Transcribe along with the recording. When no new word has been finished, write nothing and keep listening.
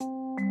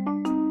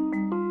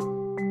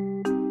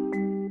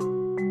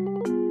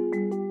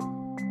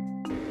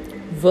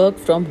Work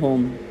from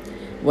home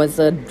was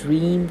a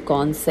dream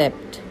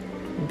concept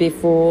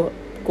before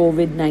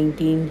COVID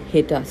 19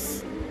 hit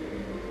us.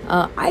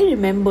 I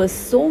remember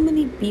so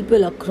many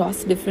people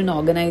across different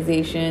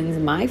organizations,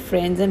 my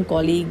friends and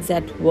colleagues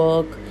at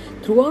work,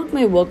 throughout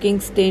my working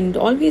stint,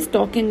 always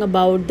talking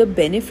about the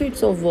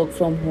benefits of work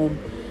from home.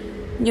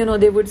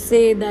 They would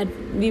say that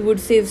we would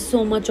save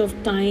so much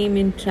of time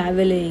in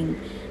traveling.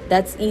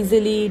 That's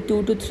easily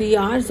 2 to 3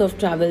 hours of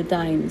travel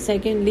time.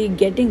 Secondly,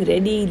 getting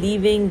ready,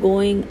 leaving,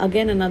 going,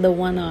 again another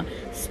 1 hour.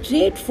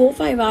 Straight 4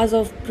 5 hours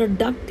of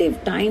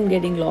productive time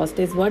getting lost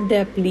is what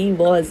their plea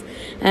was.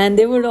 And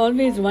they would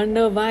always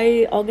wonder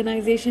why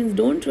organizations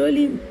don't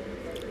really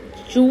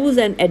choose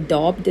and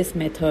adopt this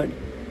method.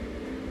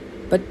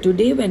 But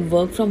today, when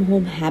work from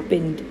home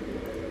happened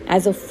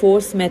as a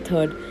forced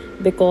method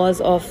because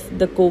of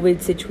the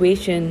COVID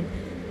situation,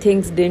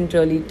 things didn't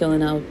really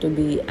turn out to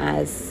be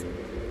as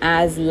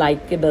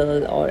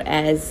likable or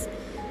as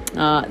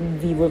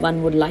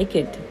one would like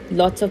it.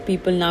 Lots of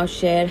people now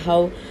share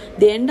how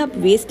they end up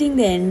wasting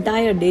their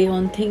entire day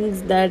on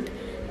things that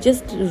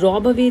just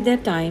rob away their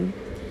time.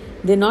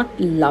 They're not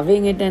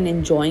loving it and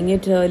enjoying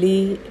it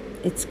really.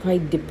 It's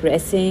quite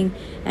depressing,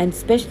 and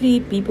especially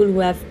people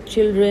who have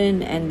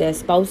children and their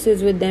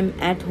spouses with them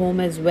at home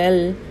as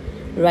well,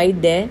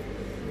 right there,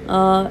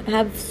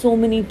 have so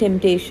many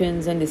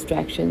temptations and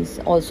distractions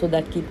also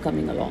that keep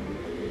coming along.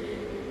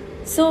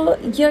 So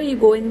here you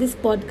go. In this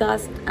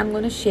podcast, I'm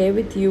going to share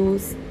with you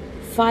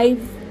 5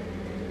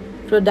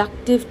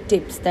 productive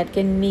tips that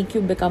can make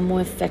you become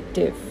more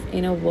effective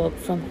in a work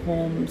from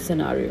home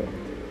scenario.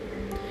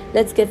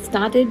 Let's get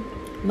started.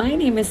 My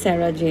name is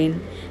Sarah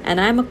Jane, and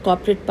I'm a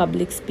corporate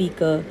public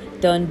speaker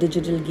turned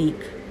digital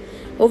geek.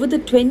 Over the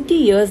 20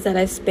 years that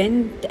I've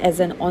spent as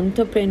an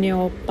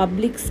entrepreneur,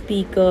 public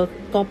speaker,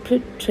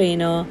 corporate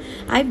trainer,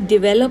 I've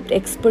developed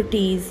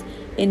expertise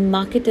in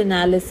market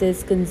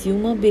analysis,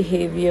 consumer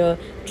behavior,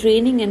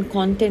 training and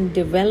content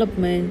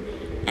development,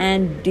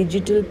 and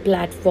digital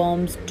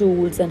platforms,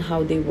 tools, and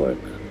how they work.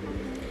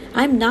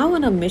 I'm now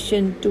on a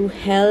mission to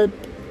help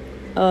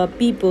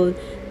people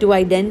to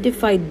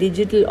identify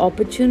digital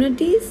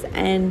opportunities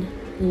and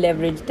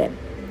leverage them.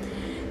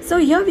 So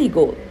here we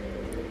go.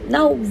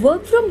 Now,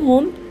 work from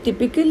home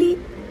typically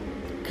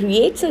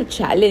creates a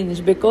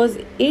challenge because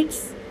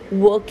it's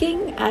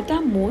working at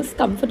our most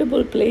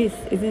comfortable place,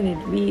 isn't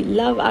it? We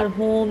love our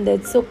home,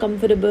 that's so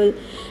comfortable,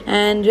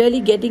 and really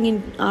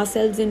getting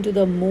ourselves into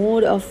the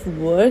mode of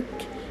work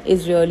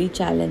is really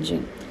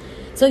challenging.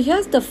 So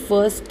here's the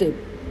first tip.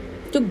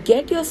 To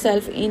get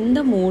yourself in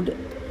the mood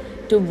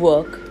to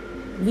work,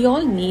 we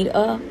all need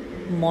a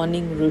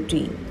morning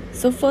routine.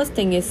 So first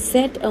thing is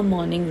set a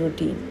morning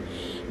routine.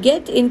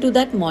 Get into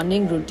that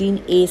morning routine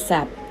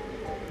ASAP.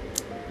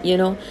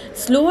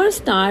 Slower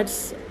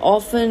starts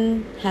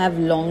often have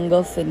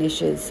longer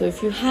finishes. So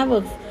if you have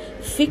a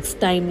fixed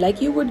time,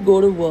 like you would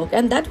go to work,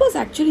 and that was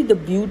actually the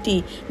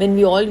beauty when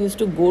we all used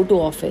to go to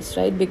office,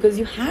 right? Because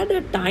you had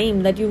a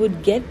time that you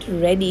would get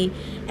ready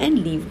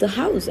and leave the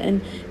house.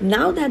 And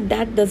now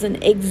that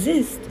doesn't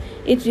exist,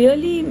 it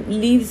really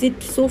leaves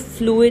it so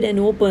fluid and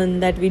open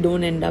that we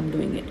don't end up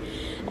doing it.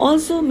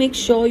 Also, make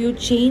sure you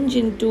change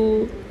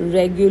into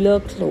regular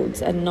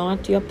clothes and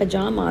not your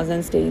pajamas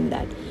and stay in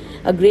that.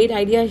 A great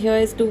idea here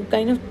is to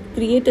kind of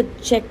create a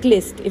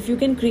checklist. If you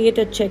can create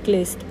a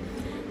checklist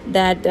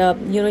that,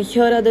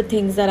 here are the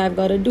things that I've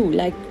got to do,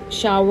 like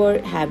shower,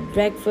 have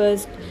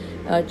breakfast,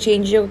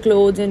 change your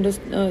clothes into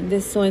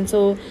this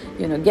so-and-so,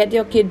 get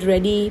your kid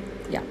ready.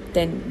 Yeah,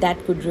 then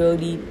that could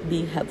really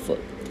be helpful.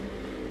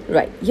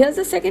 Right, here's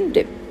the second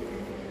tip.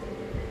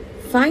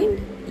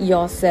 Find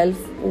yourself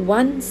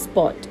one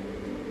spot.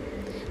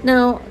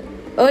 Now,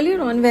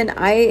 earlier on when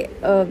I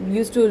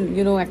used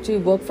to, actually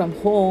work from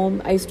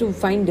home, I used to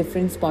find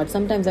different spots.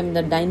 Sometimes I'm in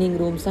the dining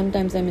room,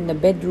 sometimes I'm in the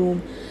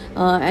bedroom,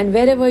 and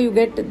wherever you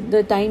get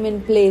the time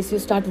and place, you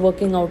start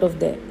working out of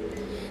there.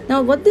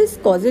 Now, what this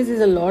causes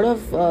is a lot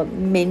of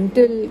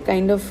mental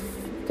kind of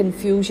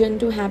confusion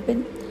to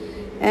happen.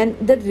 And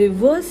the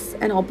reverse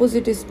and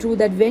opposite is true,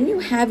 that when you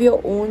have your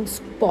own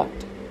spot,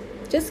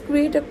 just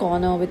create a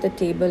corner with a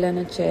table and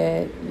a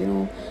chair,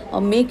 or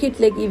make it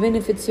like, even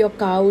if it's your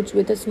couch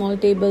with a small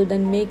table,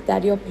 then make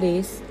that your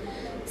place,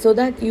 so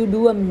that you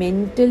do a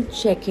mental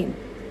check-in.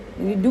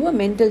 You do a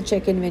mental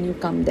check-in when you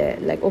come there,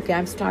 like, okay,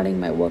 I'm starting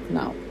my work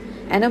now,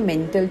 and a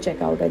mental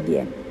check-out at the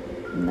end.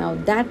 Now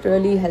that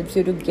really helps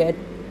you to get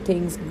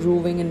things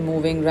grooving and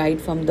moving right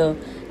from the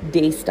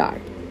day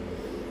start.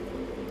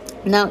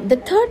 Now, the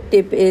third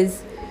tip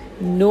is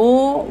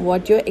know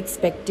what you're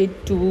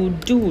expected to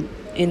do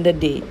in the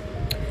day.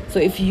 So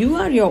if you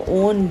are your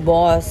own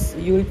boss,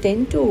 you'll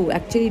tend to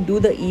actually do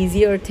the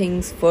easier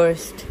things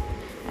first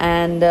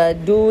and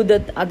do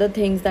the other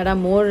things that are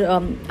more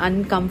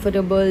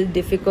uncomfortable,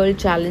 difficult,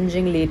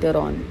 challenging later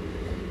on.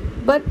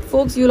 But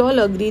folks, you'll all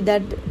agree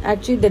that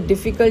actually the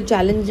difficult,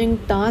 challenging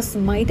tasks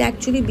might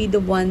actually be the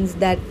ones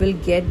that will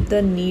get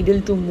the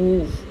needle to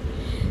move.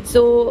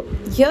 So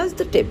here's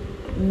the tip.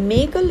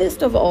 Make a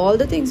list of all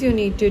the things you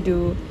need to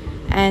do,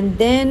 and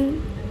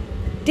then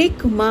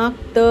tick mark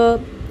the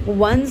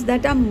ones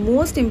that are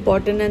most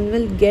important and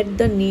will get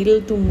the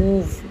needle to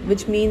move,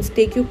 which means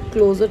take you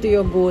closer to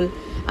your goal,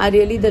 are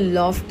really the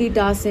lofty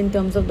tasks in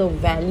terms of the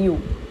value.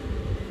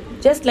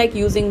 Just like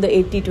using the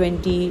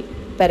 80-20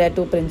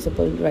 Pareto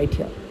principle right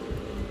here.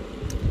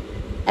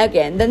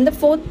 Again, then the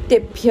fourth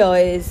tip here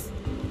is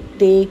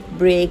take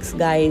breaks,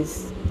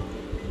 guys.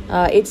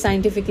 It's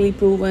scientifically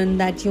proven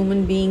that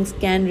human beings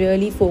can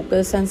really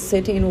focus and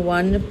sit in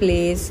one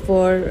place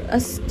for a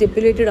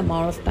stipulated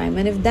amount of time,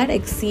 and if that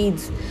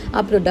exceeds,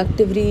 our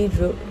productivity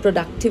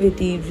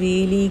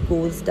really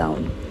goes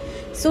down.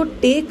 So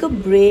take a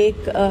break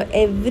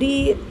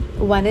every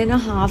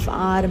 1.5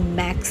 hour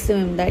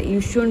maximum. That you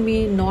shouldn't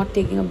be not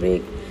taking a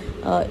break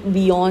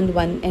beyond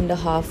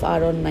 1.5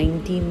 hour or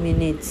 90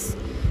 minutes.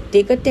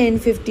 Take a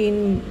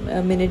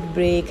 10-15 minute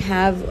break.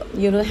 Have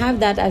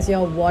that as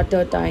your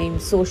water time,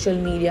 social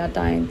media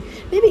time.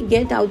 Maybe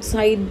get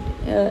outside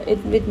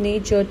with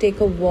nature, take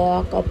a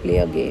walk or play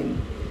a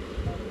game.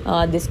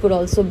 This could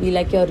also be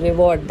like your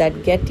reward,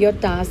 that get your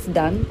tasks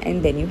done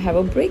and then you have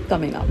a break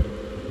coming up.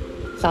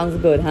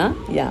 Sounds good, huh?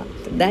 Yeah,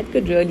 that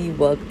could really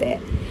work there.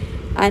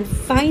 And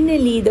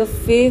finally, the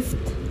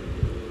fifth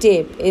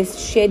tip is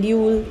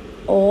schedule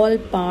all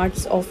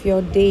parts of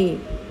your day.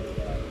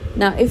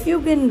 Now, if you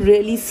can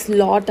really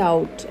slot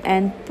out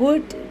and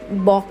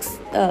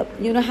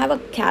have a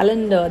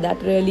calendar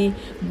that really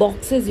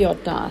boxes your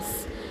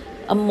tasks,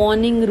 a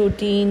morning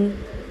routine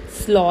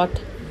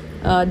slot,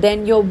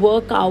 then your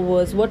work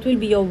hours, what will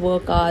be your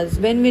work hours,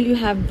 when will you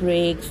have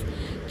breaks,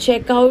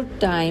 check out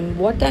time,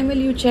 what time will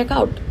you check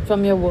out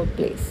from your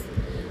workplace,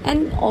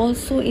 and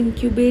also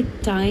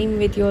incubate time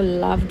with your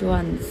loved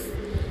ones.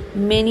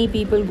 Many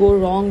people go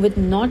wrong with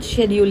not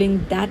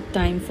scheduling that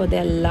time for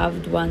their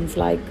loved ones,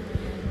 like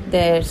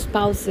their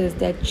spouses,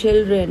 their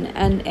children,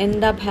 and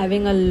end up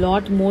having a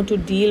lot more to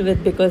deal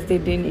with because they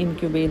didn't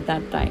incubate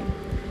that time.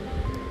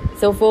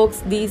 So folks,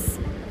 these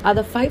are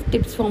the 5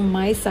 tips from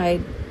my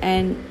side,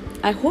 and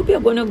I hope you're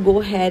going to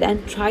go ahead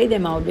and try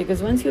them out,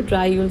 because once you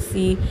try, you'll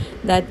see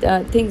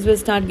that things will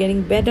start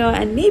getting better,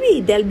 and maybe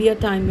there'll be a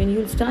time when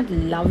you'll start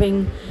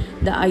loving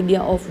the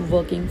idea of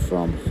working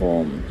from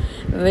home.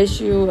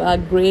 Wish you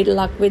great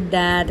luck with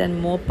that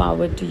and more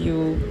power to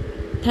you.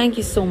 Thank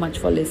you so much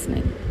for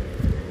listening.